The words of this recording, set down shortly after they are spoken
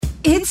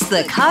It's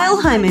the Kyle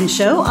Hyman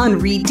Show on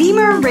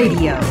Redeemer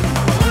Radio.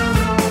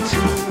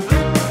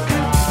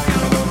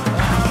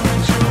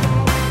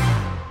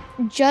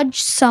 Judge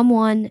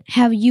someone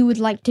how you would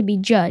like to be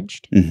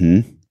judged.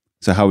 Mm-hmm.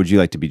 So how would you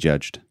like to be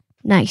judged?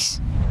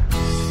 Nice.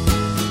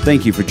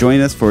 Thank you for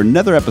joining us for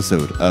another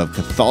episode of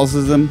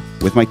Catholicism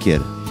with my kid.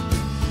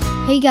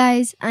 Hey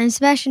guys, I'm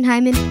Sebastian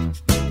Hyman.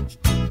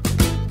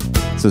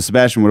 So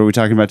Sebastian, what are we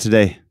talking about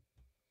today?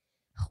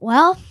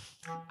 Well,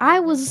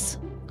 I was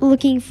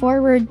looking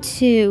forward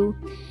to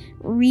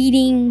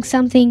reading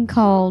something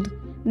called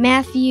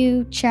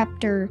Matthew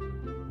chapter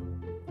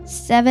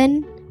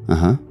 7,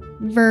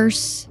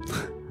 verse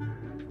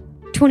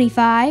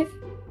 25.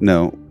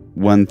 No,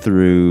 1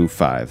 through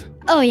 5.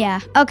 Oh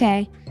yeah,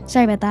 okay.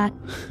 Sorry about that.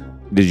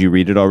 Did you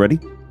read it already?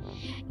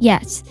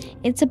 Yes,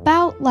 it's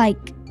about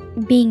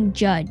being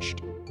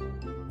judged.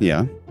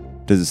 Yeah.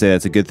 Does it say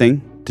that's a good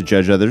thing to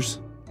judge others?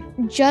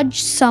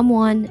 Judge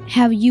someone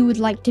how you would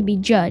like to be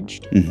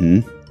judged.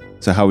 Mm-hmm.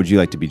 So how would you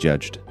like to be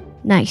judged?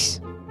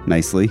 Nice.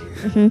 Nicely?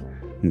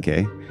 Mm-hmm.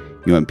 Okay.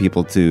 You want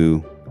people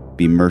to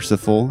be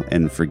merciful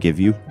and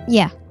forgive you?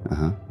 Yeah.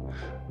 Uh-huh.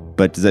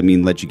 But does that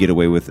mean let you get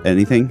away with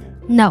anything?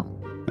 No.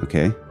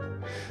 Okay.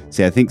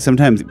 See, I think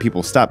sometimes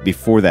people stop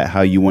before that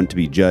how you want to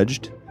be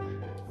judged.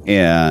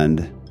 And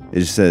it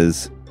just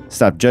says,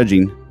 stop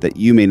judging that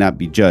you may not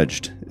be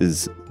judged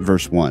is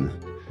verse 1.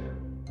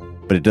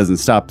 But it doesn't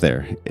stop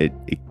there. It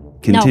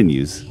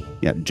continues. No.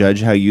 Yeah,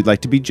 judge how you'd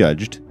like to be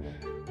judged,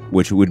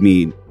 which would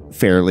mean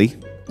fairly.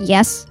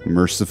 Yes.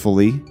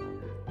 Mercifully.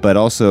 But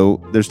also,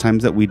 there's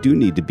times that we do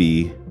need to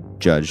be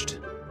judged.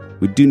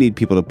 We do need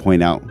people to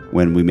point out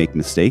when we make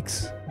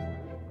mistakes,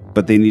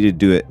 but they need to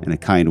do it in a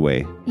kind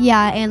way.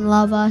 Yeah, and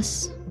love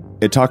us.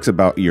 It talks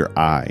about your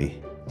eye.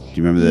 Do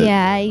you remember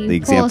the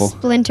example? Pull a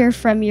splinter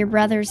from your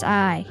brother's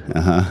eye.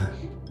 Uh-huh.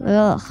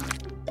 Ugh.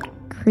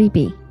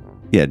 Creepy.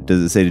 Yeah,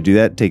 does it say to do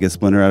that? Take a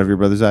splinter out of your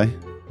brother's eye?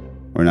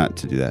 Or not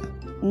to do that?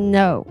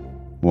 No.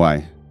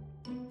 Why?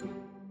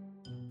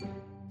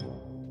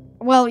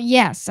 Well,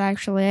 yes,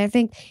 actually. I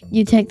think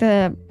you take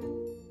the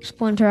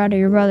splinter out of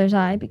your brother's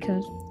eye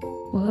because,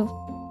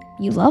 well,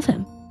 you love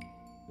him.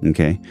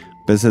 Okay.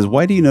 But it says,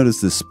 why do you notice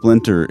the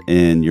splinter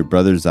in your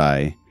brother's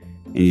eye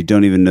and you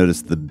don't even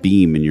notice the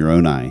beam in your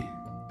own eye?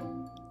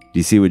 Do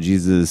you see what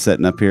Jesus is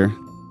setting up here?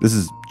 This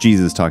is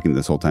Jesus talking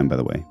this whole time, by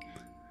the way.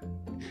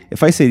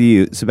 If I say to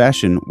you,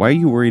 Sebastian, why are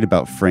you worried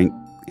about Frank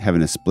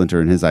having a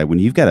splinter in his eye when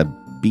you've got a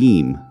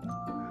beam?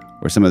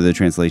 Or some of the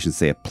translations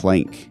say a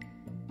plank.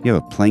 You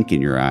have a plank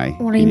in your eye.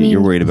 What do you mean,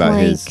 you're worried about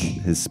plank?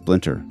 his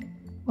splinter.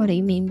 What do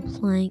you mean,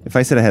 plank? If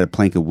I said I had a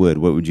plank of wood,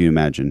 what would you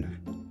imagine?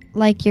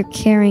 Like you're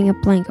carrying a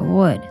plank of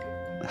wood.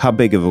 How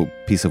big of a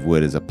piece of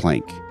wood is a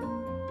plank?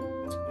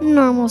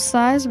 Normal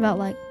size,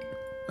 about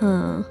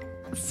 4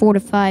 to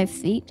 5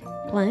 feet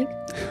plank.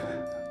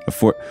 A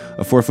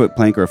 4-foot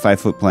plank or a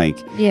 5-foot plank?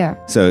 Yeah.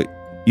 So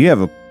you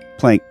have a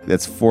plank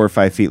that's 4 or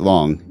 5 feet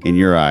long in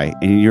your eye,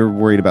 and you're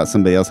worried about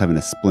somebody else having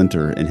a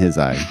splinter in his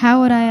eye.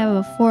 How would I have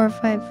a 4 or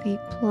 5 feet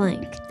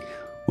plank?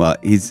 Well,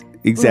 he's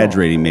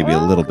exaggerating maybe a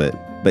little bit,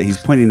 but he's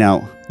pointing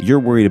out you're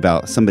worried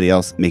about somebody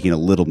else making a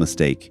little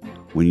mistake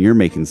when you're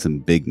making some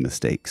big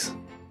mistakes.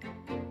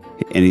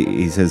 And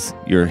he says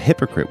you're a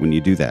hypocrite when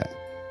you do that.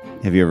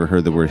 Have you ever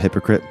heard the word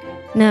hypocrite?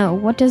 No,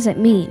 what does it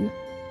mean?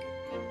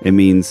 It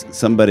means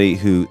somebody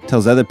who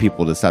tells other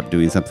people to stop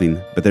doing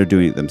something, but they're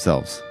doing it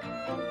themselves.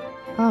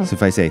 Oh. So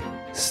if I say,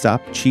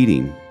 stop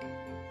cheating,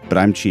 but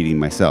I'm cheating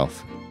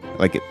myself.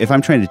 Like if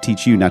I'm trying to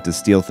teach you not to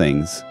steal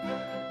things,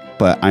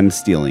 but I'm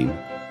stealing,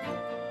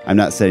 I'm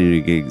not setting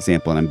a good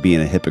example and I'm being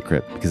a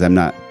hypocrite because I'm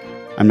not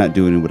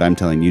doing what I'm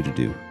telling you to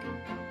do.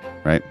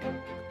 Right?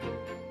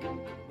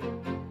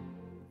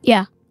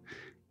 Yeah.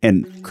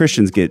 And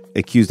Christians get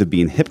accused of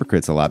being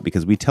hypocrites a lot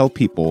because we tell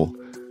people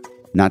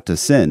not to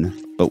sin,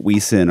 but we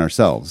sin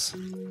ourselves.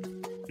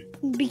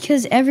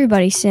 Because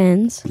everybody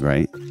sins.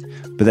 Right?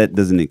 But that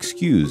doesn't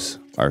excuse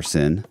our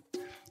sin.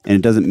 And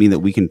it doesn't mean that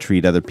we can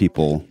treat other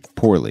people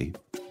poorly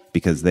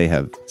because they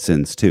have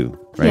sins too.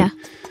 Right? Yeah.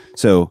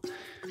 So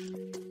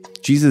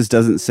Jesus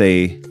doesn't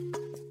say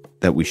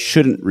that we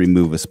shouldn't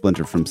remove a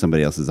splinter from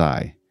somebody else's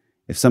eye.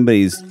 If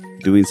somebody's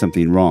doing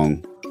something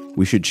wrong,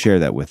 we should share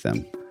that with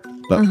them.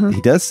 But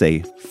he does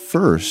say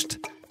first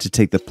to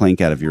take the plank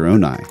out of your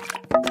own eye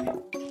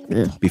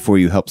before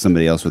you help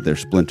somebody else with their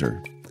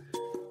splinter.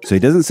 So he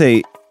doesn't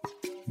say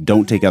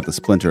don't take out the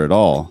splinter at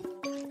all,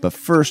 but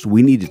first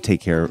we need to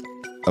take care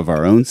of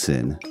our own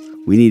sin.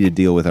 We need to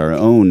deal with our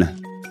own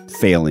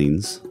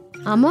failings.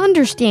 I'm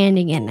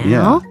understanding it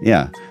now.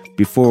 Yeah.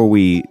 Before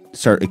we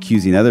start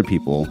accusing other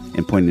people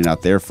and pointing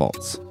out their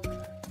faults.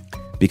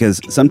 Because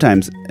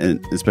sometimes,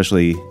 and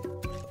especially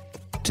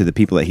to the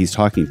people that he's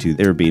talking to,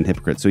 they're being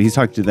hypocrites. So he's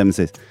talking to them and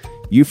says,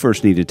 you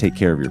first need to take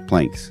care of your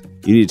planks.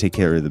 You need to take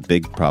care of the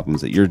big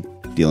problems that you're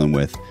dealing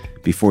with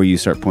before you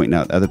start pointing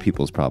out other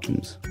people's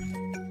problems.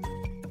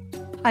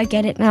 I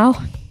get it now.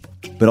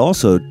 But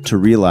also to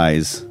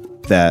realize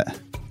that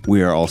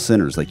we are all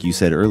sinners, like you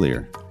said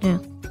earlier. Yeah.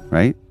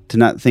 Right? To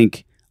not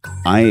think,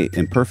 I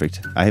am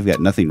perfect. I have got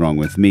nothing wrong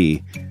with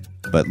me.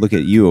 but look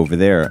at you over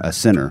there, a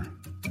sinner,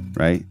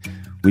 right?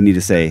 We need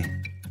to say,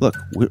 look,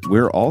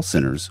 we're all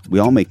sinners. We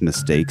all make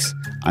mistakes.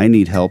 I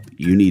need help.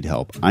 You need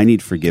help. I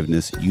need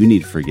forgiveness. You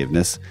need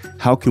forgiveness.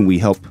 How can we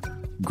help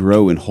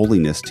grow in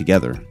holiness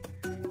together?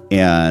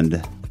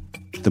 And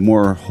the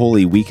more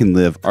holy we can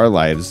live our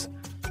lives,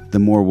 the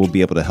more we'll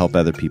be able to help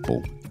other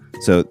people.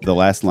 So the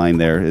last line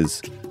there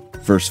is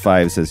verse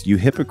 5 says, "You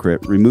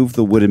hypocrite, remove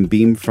the wooden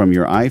beam from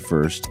your eye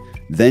first,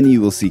 then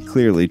you will see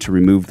clearly to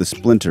remove the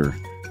splinter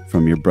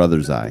from your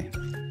brother's eye."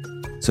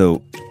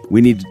 So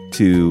we need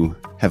to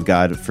have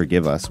God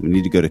forgive us. We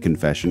need to go to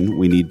confession.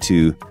 We need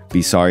to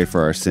be sorry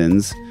for our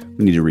sins.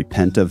 We need to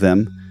repent of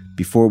them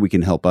before we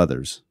can help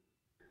others.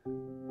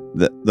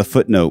 The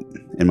footnote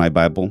in my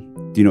Bible,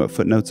 do you know what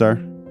footnotes are?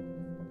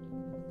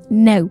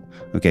 No.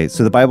 Okay,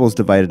 so the Bible is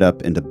divided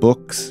up into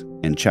books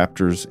and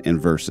chapters and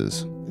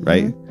verses,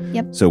 right? Mm-hmm.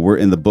 Yep. So we're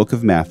in the book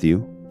of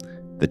Matthew.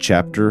 The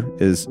chapter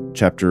is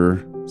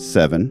chapter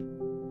 7,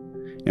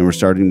 and we're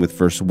starting with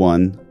verse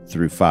 1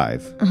 through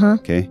 5.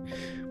 Okay?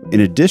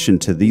 In addition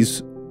to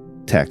these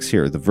texts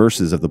here, the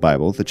verses of the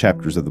Bible, the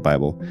chapters of the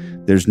Bible,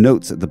 there's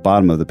notes at the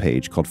bottom of the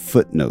page called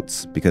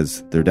footnotes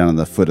because they're down on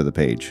the foot of the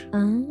page.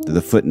 They're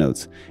the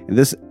footnotes. And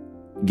this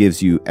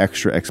gives you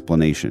extra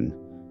explanation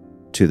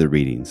to the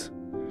readings.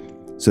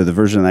 So the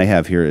version I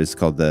have here is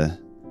called the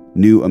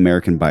New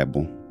American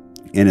Bible.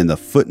 And in the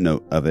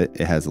footnote of it,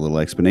 it has a little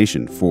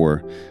explanation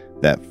for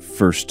that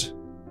first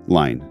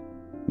line.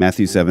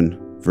 Matthew 7,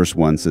 verse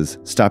 1 says,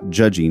 "Stop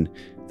judging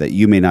that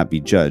you may not be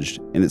judged."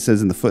 And it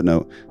says in the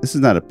footnote, this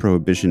is not a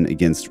prohibition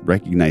against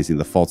recognizing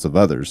the faults of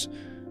others,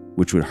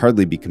 which would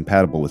hardly be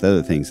compatible with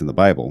other things in the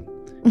Bible,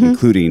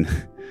 including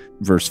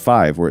verse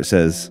 5, where it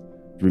says,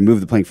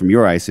 "Remove the plank from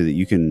your eye so that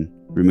you can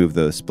remove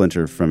the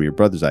splinter from your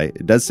brother's eye."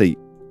 It does say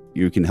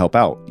you can help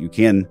out. You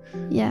can,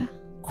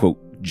 quote,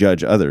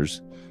 judge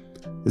others.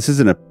 This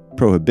isn't a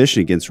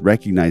prohibition against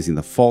recognizing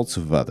the faults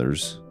of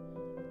others,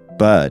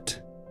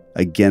 but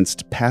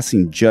against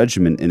passing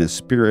judgment in a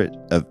spirit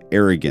of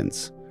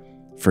arrogance,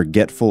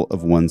 forgetful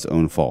of one's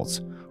own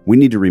faults. We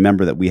need to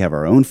remember that we have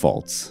our own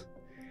faults,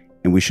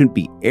 and we shouldn't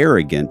be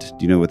arrogant.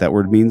 Do you know what that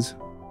word means?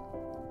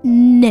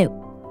 No.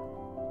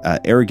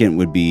 Arrogant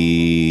would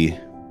be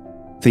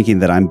thinking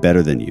that I'm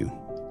better than you.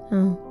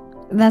 Oh,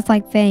 that's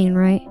like vain,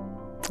 right?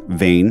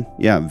 Vain,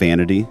 yeah,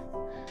 vanity,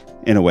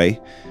 in a way.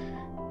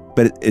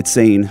 But it's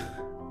saying,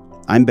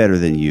 I'm better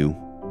than you.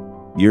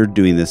 You're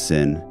doing this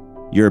sin.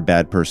 You're a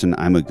bad person.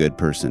 I'm a good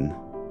person.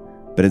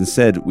 But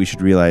instead, we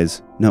should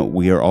realize, no,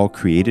 we are all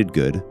created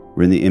good.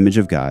 We're in the image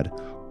of God.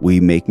 We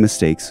make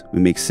mistakes. We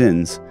make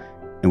sins.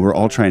 And we're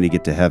all trying to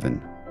get to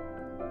heaven.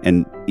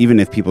 And even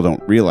if people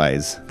don't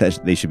realize that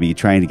they should be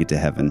trying to get to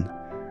heaven,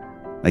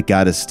 like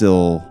God is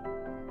still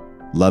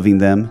loving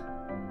them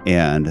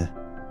and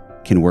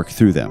can work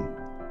through them.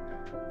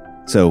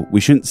 So we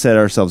shouldn't set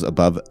ourselves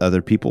above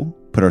other people,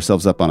 put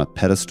ourselves up on a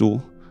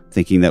pedestal,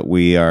 thinking that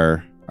we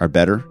are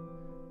better.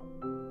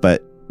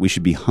 But we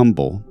should be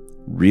humble,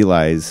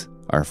 realize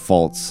our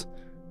faults,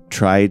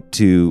 try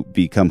to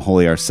become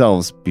holy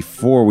ourselves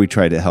before we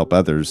try to help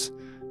others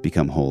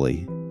become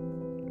holy.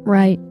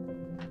 Right.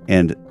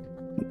 And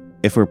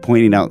if we're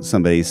pointing out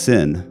somebody's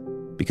sin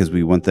because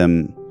we want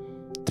them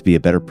to be a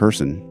better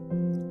person,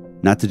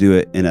 not to do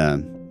it in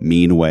a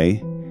mean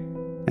way.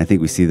 I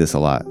think we see this a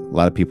lot. A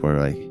lot of people are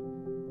like,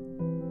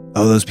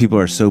 oh, those people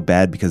are so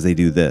bad because they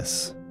do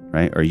this,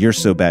 right? Or you're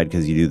so bad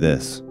because you do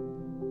this.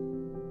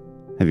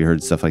 Have you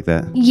heard stuff like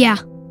that? Yeah.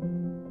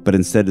 But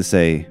instead to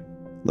say,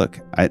 look,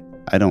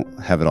 I don't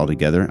have it all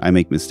together. I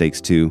make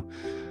mistakes too.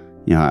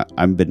 You know,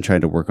 I've been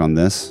trying to work on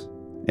this,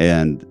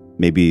 and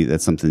maybe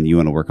that's something you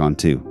want to work on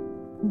too.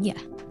 Yeah.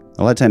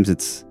 A lot of times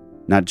it's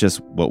not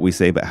just what we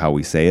say, but how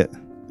we say it.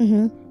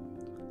 Mm-hmm.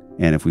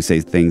 And if we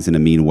say things in a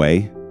mean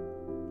way,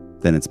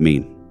 then it's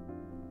mean.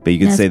 But you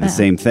can say the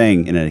same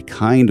thing in a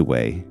kind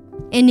way.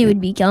 And it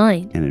would be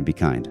kind. And it'd be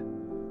kind.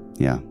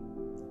 Yeah.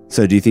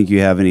 So do you think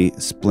you have any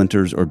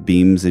splinters or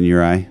beams in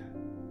your eye?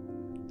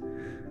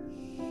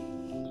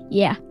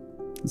 Yeah.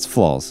 It's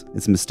flaws.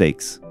 It's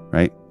mistakes,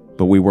 right?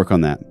 But we work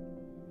on that.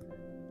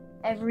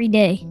 Every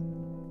day.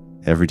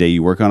 Every day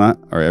you work on it,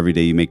 or every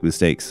day you make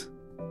mistakes?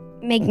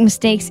 Make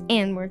mistakes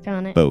and work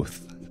on it.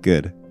 Both.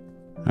 Good.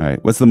 All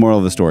right. What's the moral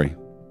of the story?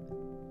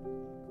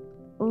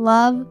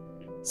 Love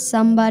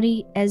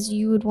somebody as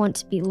you would want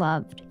to be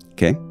loved.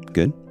 Okay,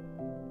 good.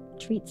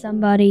 Treat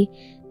somebody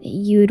that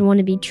you would want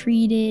to be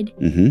treated.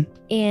 Mm-hmm.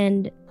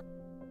 And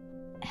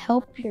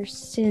help your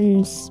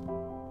sins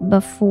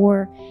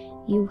before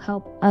you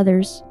help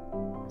others'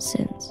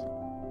 sins.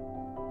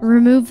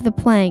 Remove the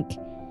plank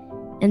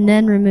and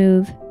then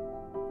remove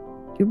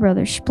your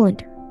brother's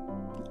splinter.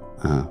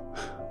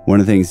 One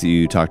of the things that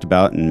you talked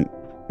about, and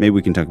maybe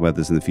we can talk about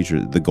this in the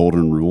future, the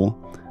golden rule,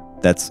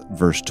 that's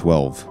verse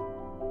 12.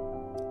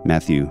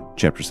 Matthew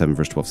chapter 7,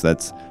 verse 12. So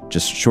that's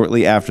just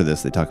shortly after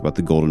this, they talk about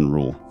the golden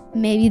rule.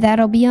 Maybe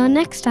that'll be on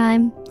next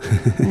time.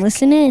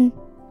 Listen in.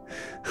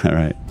 All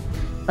right.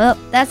 Well,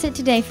 that's it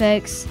today,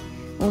 folks.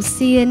 We'll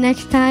see you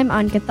next time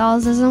on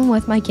Catholicism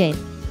with my Kate.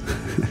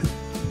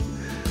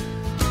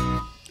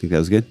 Think that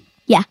was good?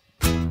 Yeah.